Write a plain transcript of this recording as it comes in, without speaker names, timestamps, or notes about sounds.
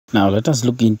Now let us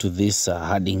look into this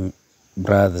Harding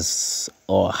Brothers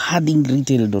or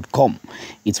hardingretail.com.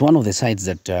 It's one of the sites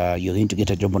that you're going to get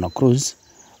a job on a cruise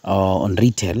on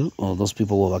retail, or those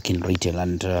people who work in retail,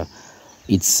 and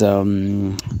it's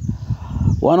one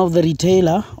of the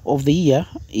retailer of the year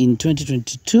in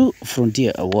 2022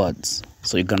 Frontier Awards.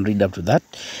 So you can read up to that.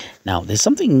 Now there's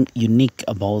something unique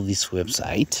about this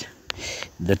website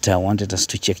that I wanted us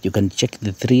to check. You can check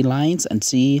the 3 lines and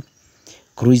see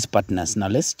cruise partners. Now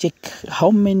let's check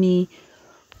how many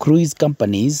cruise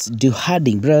companies do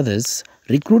Harding Brothers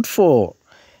recruit for.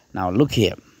 Now look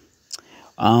here.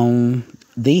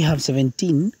 They have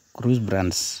 17 cruise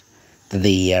brands that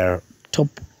they are top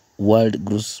world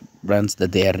cruise brands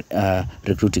that they are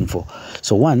recruiting for.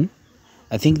 So one,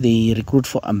 I think they recruit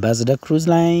for Ambassador Cruise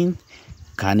Line,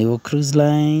 Carnival Cruise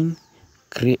Line,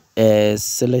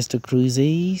 Celeste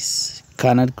Cruises,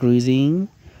 Canad Cruising,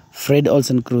 Fred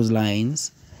Olsen Cruise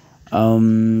Lines,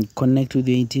 Connect with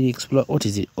the Interior Explorer. What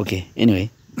is it? Okay, anyway,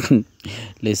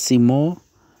 let's see more.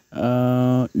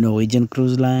 Norwegian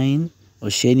Cruise Line,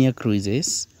 Oceania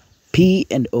Cruises,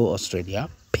 P&O Australia,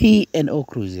 P&O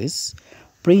Cruises,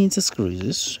 Princess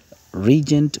Cruises,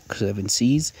 Regent 7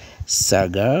 Seas,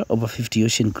 Saga, over 50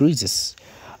 ocean cruises.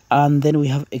 And then we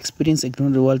have Experience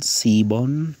Ignored the World,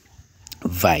 Seaborn,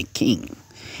 Viking,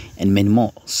 and many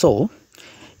more. So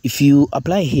if you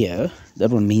apply here,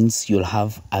 that one means you'll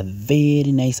have a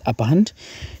very nice upper hand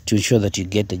to ensure that you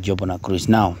get a job on a cruise.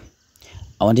 Now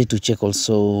I wanted to check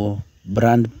also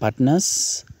brand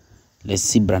partners. Let's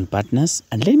see brand partners,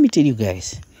 and let me tell you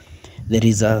guys, there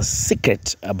is a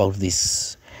secret about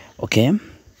this. Okay,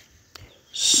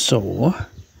 so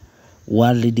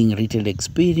world leading retail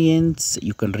experience,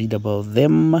 you can read about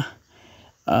them.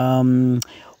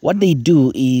 What they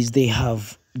do is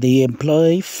they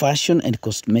employ fashion and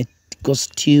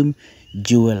costume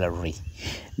jewelry.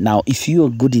 Now if you are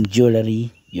good in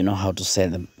jewelry, you know how to sell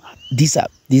them. These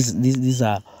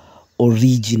are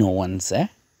original ones,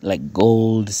 like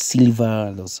gold,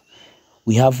 silver, those.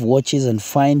 We have watches and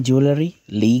fine jewelry.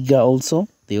 Liga also,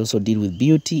 they also deal with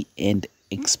beauty and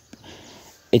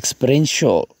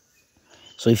experiential.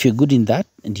 So if you're good in that,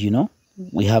 and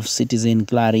we have Citizen,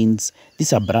 Clarins.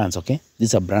 These are brands, okay?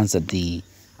 These are brands that they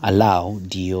allow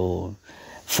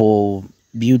for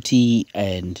beauty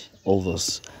and all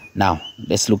those. Now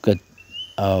let's look at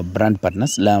brand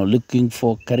partners. Now looking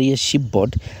for career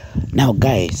shipboard. Now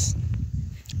guys,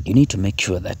 you need to make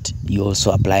sure that you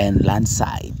also apply on land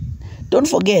side. Don't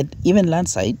forget, even land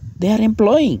side, they are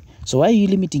employing. So why are you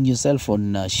limiting yourself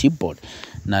on shipboard?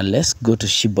 Now let's go to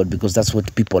shipboard, because that's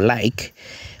what people like.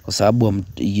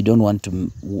 You don't want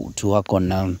to work on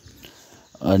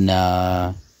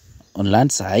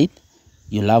land side.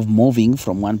 You love moving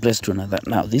from one place to another.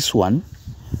 Now this one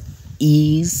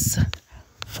is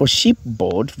for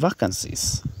shipboard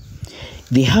vacancies.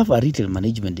 They have a retail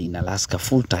management in Alaska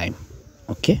full-time.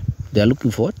 Okay, they are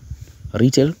looking for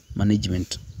retail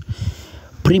management.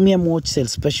 Premium watch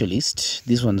sales specialist.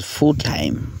 This one's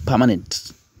full-time,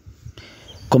 permanent.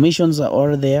 Commissions are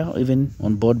all there, even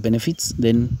on board benefits.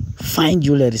 Then fine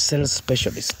jewelry sales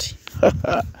specialist.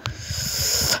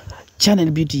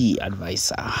 Channel beauty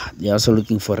advisor. They're also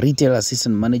looking for retail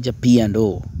assistant manager,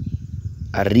 P&O,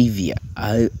 Avia.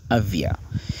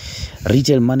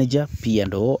 Retail manager,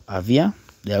 P&O, Avia.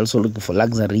 They're also looking for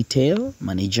luxury retail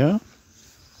manager,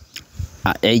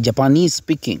 Japanese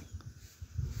speaking.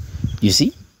 You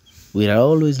see, we are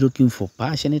always looking for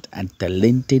passionate and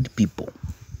talented people.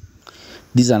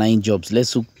 These are 9 jobs.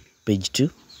 Let's look page 2.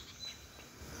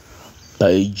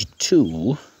 Page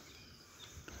 2.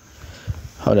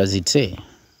 How does it say?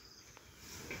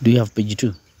 Do you have page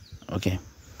 2? Okay,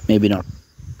 maybe not.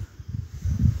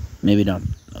 Maybe not.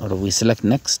 Or we select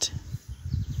next.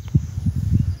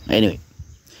 Anyway,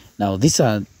 now these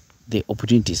are the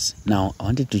opportunities. Now I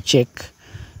wanted to check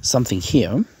something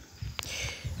here.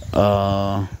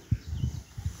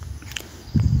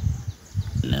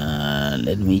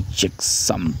 Let me check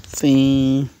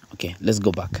something. Okay, let's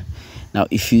go back. Now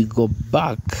if you go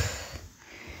back,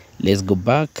 let's go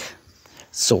back.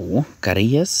 So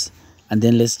careers, and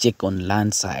then let's check on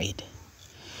land side.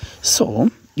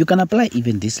 So you can apply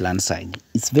even this land side.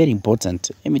 It's very important.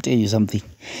 Let me tell you something.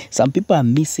 Some people are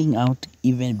missing out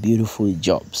even beautiful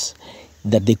jobs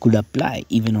that they could apply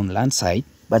even on land side,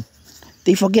 but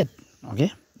they forget.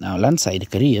 Okay, now land side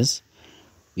careers,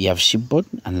 we have shipboard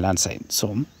and land side.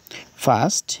 So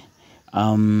first,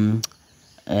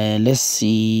 let's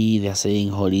see, they're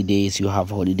saying holidays. You have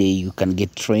holiday, you can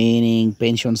get training,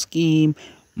 pension scheme,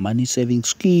 money saving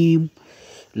scheme,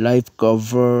 life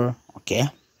cover. Okay,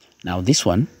 now this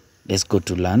one, let's go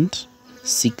to land,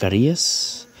 see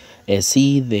careers,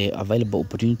 see the available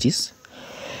opportunities.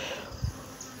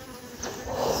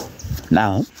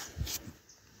 Now,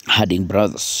 Harding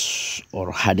Brothers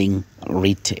or Harding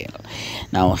Retail.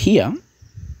 Now here,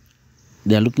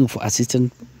 they are looking for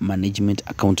assistant management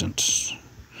accountant,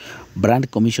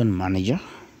 brand commission manager.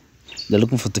 They're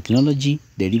looking for technology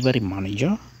delivery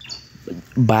manager,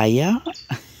 buyer,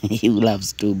 who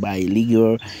loves to buy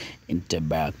legal and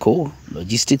tobacco,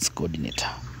 logistics coordinator.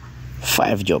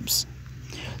 5 jobs.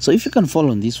 So if you can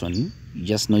follow on this one, you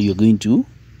just know you're going to.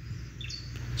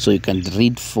 So you can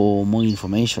read for more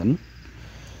information.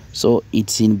 So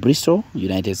it's in Bristol,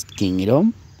 United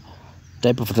Kingdom.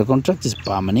 Type of the contract is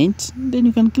permanent. Then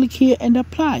you can click here and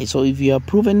apply. So if you are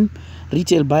proven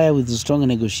retail buyer with strong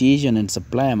negotiation and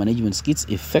supplier management skills,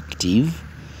 effective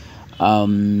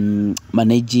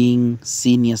managing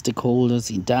senior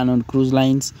stakeholders, internal cruise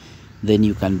lines, then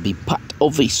you can be part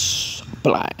of this.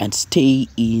 Apply and stay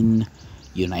in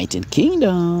United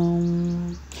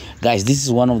Kingdom. Guys, this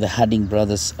is one of the Harding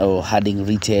Brothers or Harding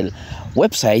Retail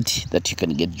website that you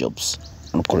can get jobs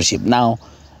on cruise ship. Now,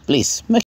 please make